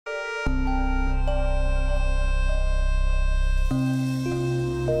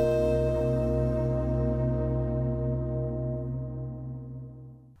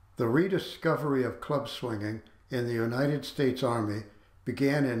The rediscovery of club swinging in the United States Army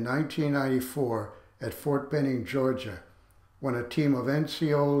began in 1994 at Fort Benning, Georgia, when a team of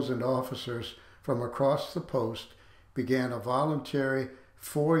NCOs and officers from across the post began a voluntary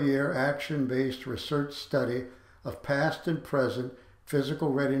 4-year action-based research study of past and present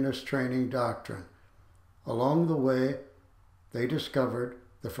physical readiness training doctrine. Along the way, they discovered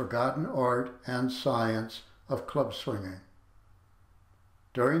the forgotten art and science of club swinging.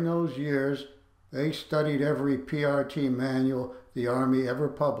 During those years, they studied every PRT manual the Army ever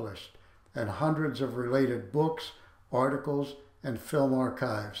published and hundreds of related books, articles, and film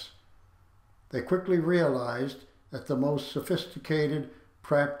archives. They quickly realized that the most sophisticated,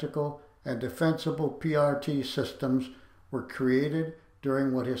 practical, and defensible PRT systems were created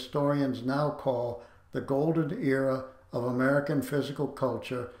during what historians now call the golden era of American physical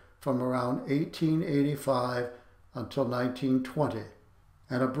culture from around 1885 until 1920,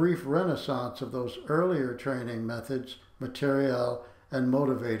 and a brief renaissance of those earlier training methods, materiel, and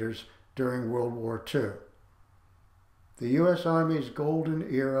motivators during World War II. The U.S. Army's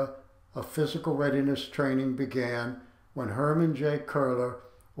golden era of physical readiness training began when Herman J. Koehler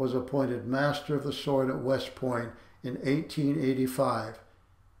was appointed Master of the Sword at West Point in 1885.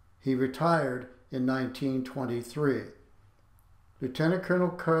 He retired in 1923. Lieutenant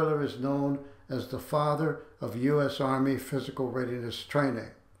Colonel Koehler is known as the father of U.S. Army physical readiness training.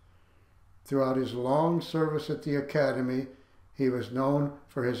 Throughout his long service at the Academy, he was known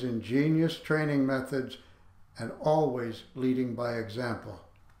for his ingenious training methods and always leading by example.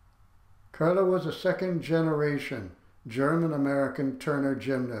 Koehler was a second-generation German-American Turner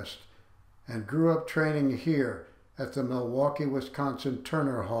gymnast and grew up training here at the Milwaukee, Wisconsin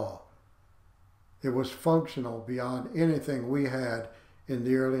Turner Hall. It was functional beyond anything we had in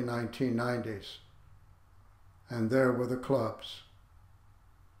the early 1990s. And there were the clubs.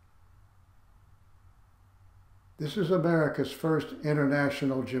 This is America's first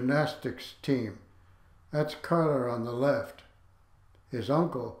international gymnastics team. That's Koehler on the left. His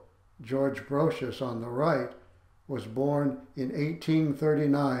uncle, George Brocious, on the right, was born in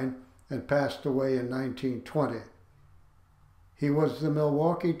 1839 and passed away in 1920. He was the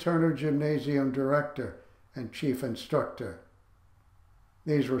Milwaukee Turner Gymnasium director and chief instructor.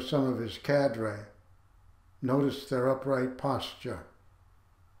 These were some of his cadre. Notice their upright posture.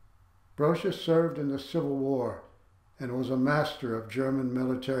 Brocious served in the Civil War and was a master of German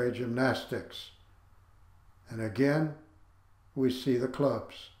military gymnastics. And again, we see the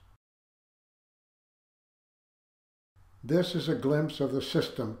clubs. This is a glimpse of the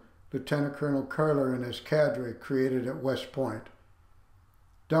system Lieutenant Colonel Koehler and his cadre created at West Point.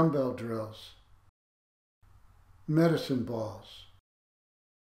 Dumbbell drills, medicine balls,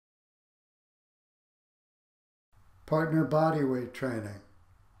 partner bodyweight training,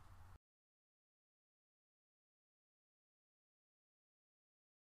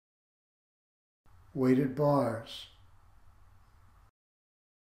 weighted bars,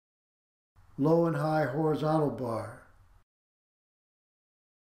 low and high horizontal bar,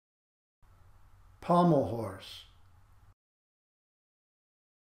 pommel horse,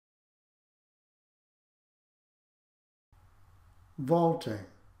 vaulting,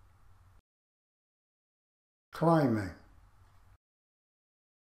 climbing,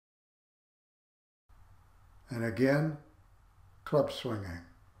 and again, club swinging.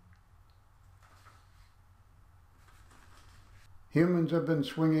 Humans have been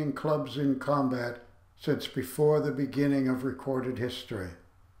swinging clubs in combat since before the beginning of recorded history.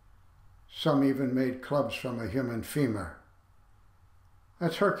 Some even made clubs from a human femur.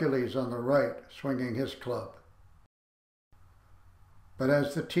 That's Hercules on the right, swinging his club. But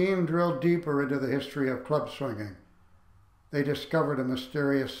as the team drilled deeper into the history of club swinging, they discovered a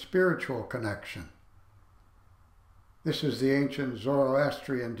mysterious spiritual connection. This is the ancient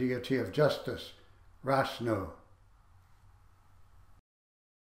Zoroastrian deity of justice, Vishnu.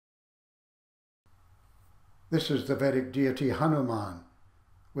 This is the Vedic deity Hanuman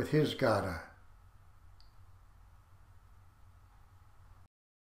with his Gada.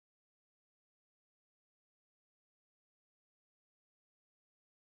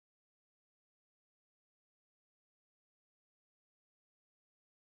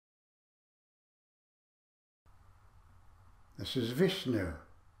 This is Vishnu.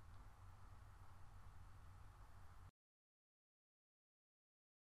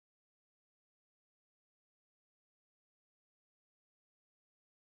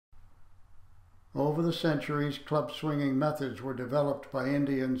 Over the centuries, club swinging methods were developed by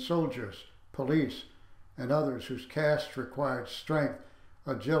Indian soldiers, police, and others whose caste required strength,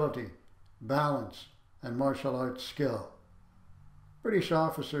 agility, balance, and martial arts skill. British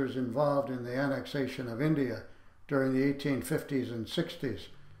officers involved in the annexation of India during the 1850s and 60s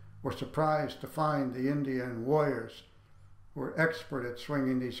were surprised to find the Indian warriors were expert at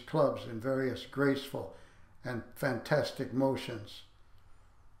swinging these clubs in various graceful and fantastic motions.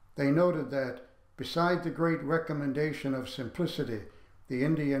 They noted that, beside the great recommendation of simplicity, the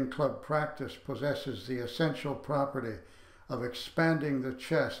Indian club practice possesses the essential property of expanding the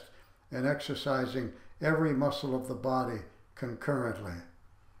chest and exercising every muscle of the body concurrently.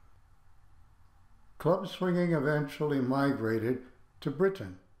 Club swinging eventually migrated to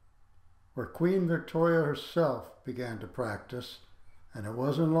Britain, where Queen Victoria herself began to practice, and it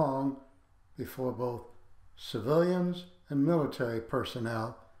wasn't long before both civilians and military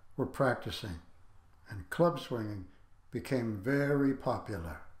personnel were practicing, and club swinging became very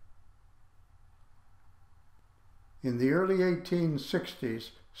popular. In the early 1860s,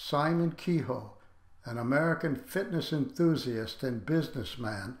 Simon Kehoe, an American fitness enthusiast and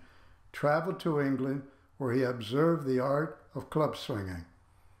businessman, traveled to England where he observed the art of club swinging.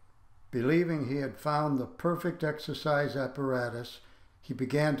 Believing he had found the perfect exercise apparatus, he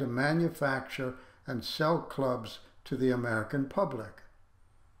began to manufacture and sell clubs to the American public.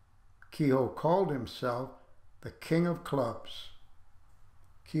 Kehoe called himself the King of Clubs.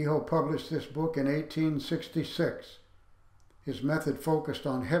 Kehoe published this book in 1866. His method focused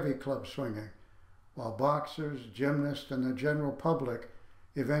on heavy club swinging, while boxers, gymnasts, and the general public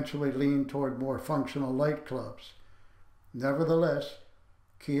eventually leaned toward more functional light clubs. Nevertheless,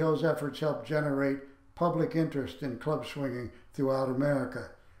 Kehoe's efforts helped generate public interest in club swinging throughout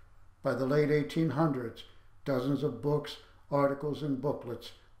America. By the late 1800s, dozens of books, articles, and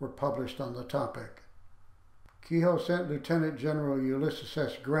booklets were published on the topic. Kehoe sent Lieutenant General Ulysses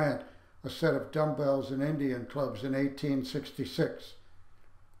S. Grant a set of dumbbells and Indian clubs in 1866,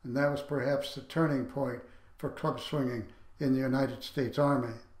 and that was perhaps the turning point for club swinging in the United States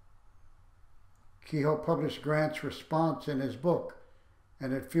Army. Kehoe published Grant's response in his book,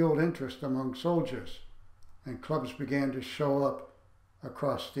 and it fueled interest among soldiers, and clubs began to show up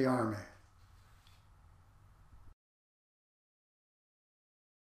across the Army.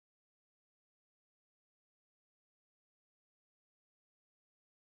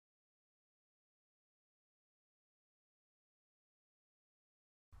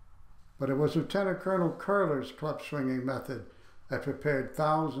 But it was Lieutenant Colonel Koehler's club swinging method that prepared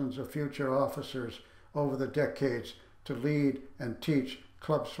thousands of future officers over the decades to lead and teach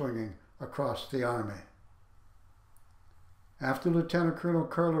club swinging across the Army. After Lieutenant Colonel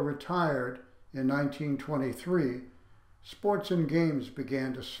Koehler retired in 1923, sports and games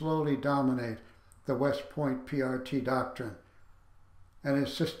began to slowly dominate the West Point PRT doctrine, and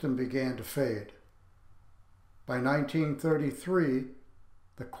his system began to fade. By 1933,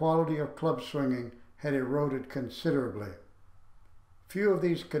 the quality of club swinging had eroded considerably. Few of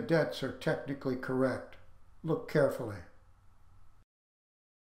these cadets are technically correct. Look carefully.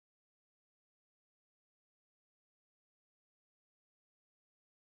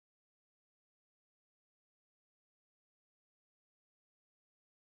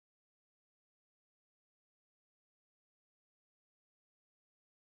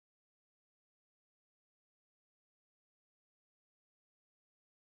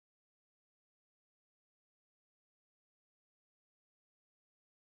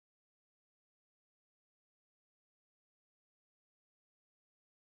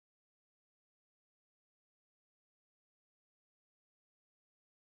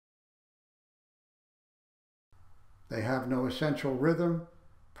 They have no essential rhythm,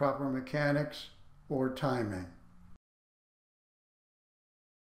 proper mechanics, or timing.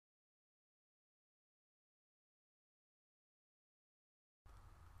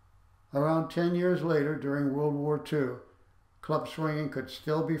 Around 10 years later, during World War II, club swinging could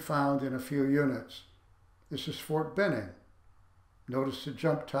still be found in a few units. This is Fort Benning. Notice the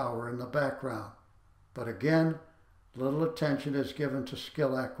jump tower in the background. But again, little attention is given to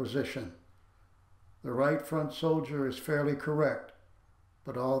skill acquisition. The right front soldier is fairly correct,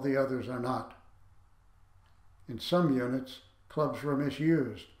 but all the others are not. In some units, clubs were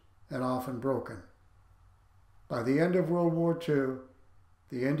misused and often broken. By the end of World War II,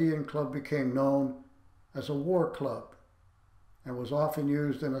 the Indian club became known as a war club and was often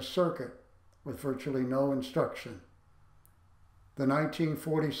used in a circuit with virtually no instruction. The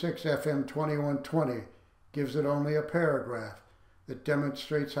 1946 FM 2120 gives it only a paragraph that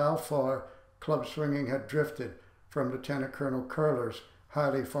demonstrates how far club swinging had drifted from Lieutenant Colonel Koehler's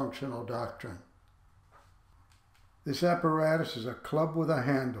highly functional doctrine. This apparatus is a club with a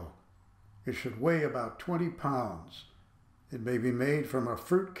handle. It should weigh about 20 pounds. It may be made from a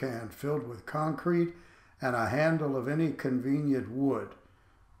fruit can filled with concrete and a handle of any convenient wood,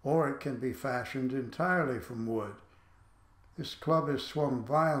 or it can be fashioned entirely from wood. This club is swung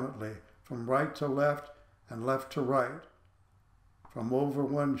violently from right to left and left to right, from over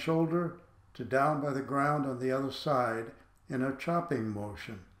one shoulder to down by the ground on the other side in a chopping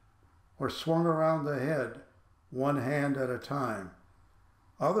motion, or swung around the head, one hand at a time.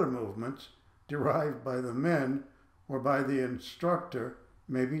 Other movements, derived by the men or by the instructor,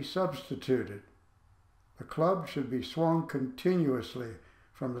 may be substituted. The club should be swung continuously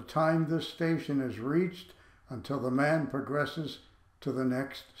from the time this station is reached until the man progresses to the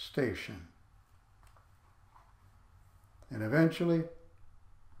next station. And eventually,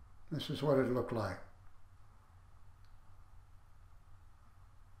 this is what it looked like.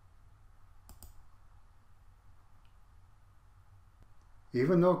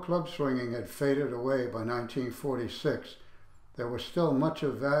 Even though club swinging had faded away by 1946, there was still much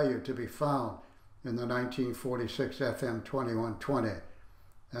of value to be found in the 1946 FM 2120,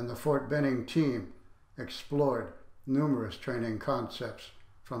 and the Fort Benning team explored numerous training concepts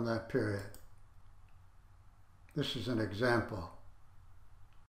from that period. This is an example.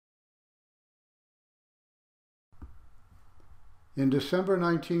 In December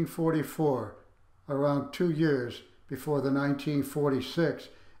 1944, around 2 years before the 1946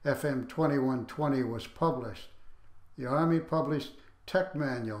 FM 2120 was published, the Army published Tech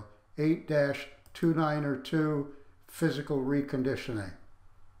Manual 8-2902 Physical Reconditioning,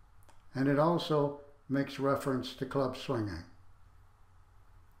 and it also makes reference to club swinging.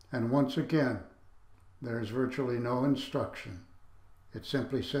 And once again, there is virtually no instruction. It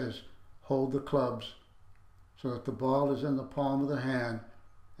simply says, hold the clubs so that the ball is in the palm of the hand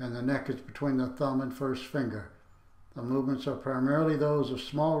and the neck is between the thumb and first finger. The movements are primarily those of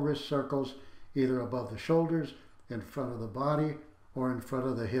small wrist circles, either above the shoulders, in front of the body, or in front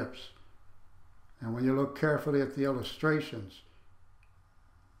of the hips. And when you look carefully at the illustrations,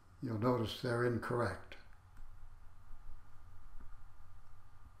 you'll notice they're incorrect.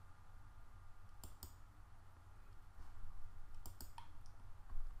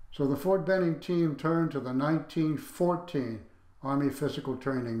 So the Fort Benning team turned to the 1914 Army Physical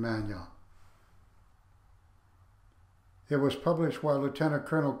Training Manual. It was published while Lieutenant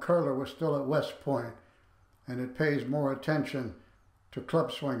Colonel Koehler was still at West Point, and it pays more attention to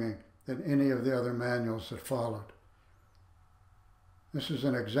club swinging than any of the other manuals that followed. This is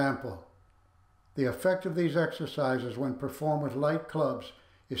an example. The effect of these exercises when performed with light clubs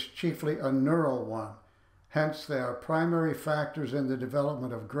is chiefly a neural one. Hence, they are primary factors in the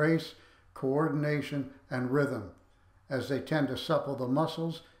development of grace, coordination, and rhythm, as they tend to supple the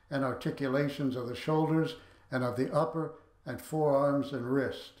muscles and articulations of the shoulders and of the upper and forearms and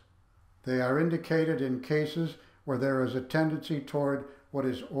wrist. They are indicated in cases where there is a tendency toward what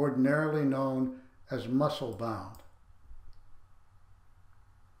is ordinarily known as muscle bound.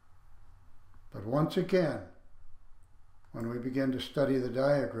 But once again, when we begin to study the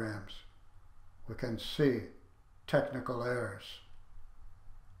diagrams, we can see technical errors.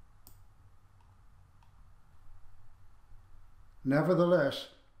 Nevertheless,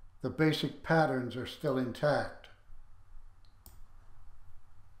 the basic patterns are still intact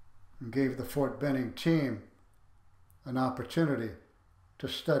and gave the Fort Benning team an opportunity to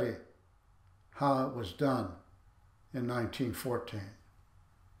study how it was done in 1914.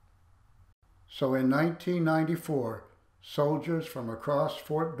 So in 1994, soldiers from across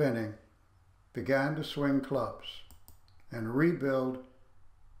Fort Benning began to swing clubs and rebuild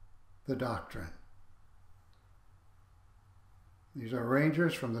the doctrine. These are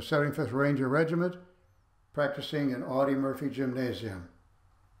Rangers from the 75th Ranger Regiment practicing in Audie Murphy Gymnasium.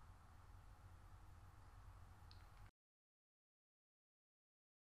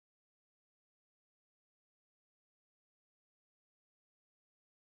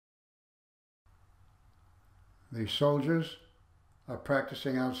 These soldiers are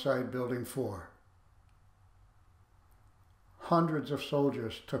practicing outside Building 4. Hundreds of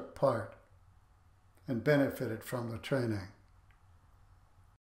soldiers took part and benefited from the training.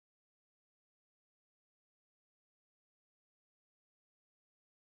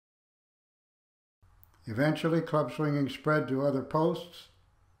 Eventually, club swinging spread to other posts.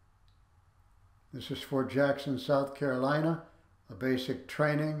 This is Fort Jackson, South Carolina, a basic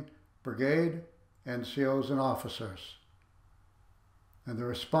training brigade, NCOs and officers. And the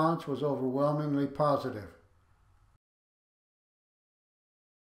response was overwhelmingly positive.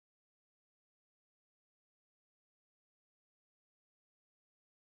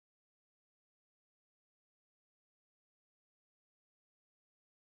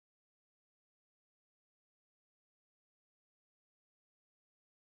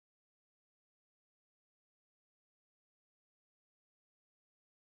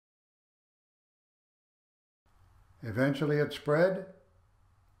 Eventually it spread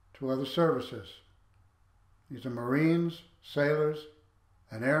to other services. These are Marines, sailors,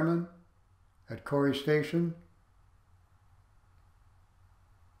 and airmen at Corey Station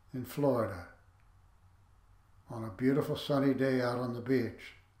in Florida on a beautiful sunny day out on the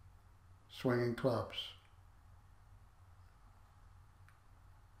beach, swinging clubs.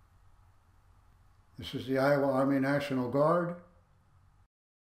 This is the Iowa Army National Guard.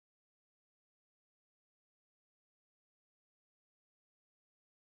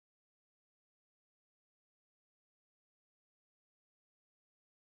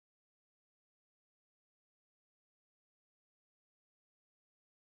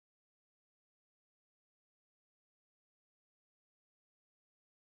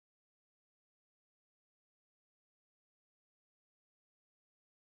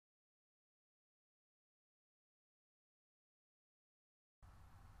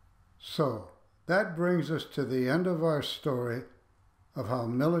 So, that brings us to the end of our story of how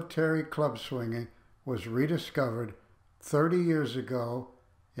military club swinging was rediscovered 30 years ago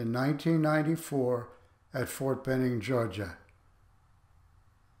in 1994 at Fort Benning, Georgia.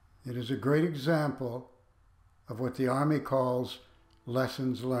 It is a great example of what the Army calls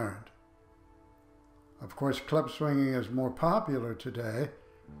lessons learned. Of course, club swinging is more popular today,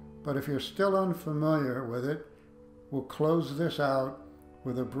 but if you're still unfamiliar with it, we'll close this out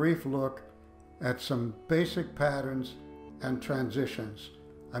with a brief look at some basic patterns and transitions.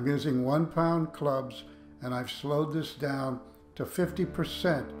 I'm using 1-pound clubs, and I've slowed this down to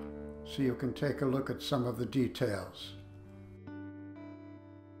 50% so you can take a look at some of the details.